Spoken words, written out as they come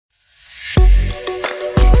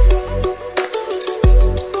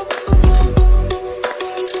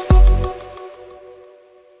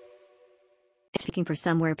looking for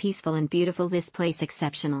somewhere peaceful and beautiful, this place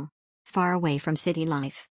exceptional. Far away from city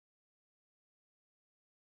life.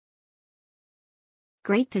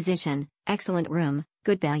 Great position, excellent room,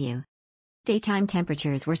 good value. Daytime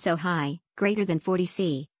temperatures were so high, greater than 40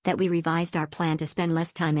 C, that we revised our plan to spend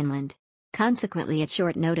less time inland. Consequently, at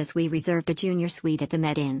short notice we reserved a junior suite at the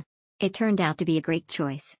Med Inn. It turned out to be a great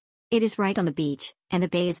choice. It is right on the beach, and the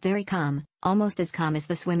bay is very calm, almost as calm as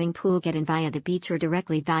the swimming pool. Get in via the beach or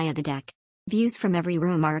directly via the deck. Views from every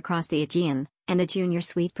room are across the Aegean, and the junior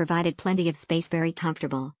suite provided plenty of space. Very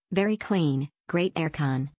comfortable, very clean, great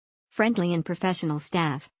aircon. Friendly and professional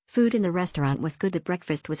staff. Food in the restaurant was good. The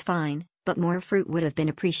breakfast was fine, but more fruit would have been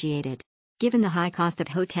appreciated. Given the high cost of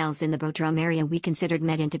hotels in the Bodrum area, we considered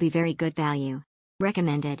Med Inn to be very good value.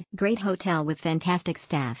 Recommended. Great hotel with fantastic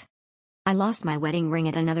staff. I lost my wedding ring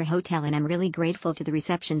at another hotel and I'm really grateful to the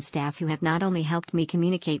reception staff who have not only helped me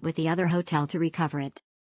communicate with the other hotel to recover it,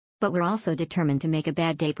 but were also determined to make a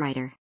bad day brighter.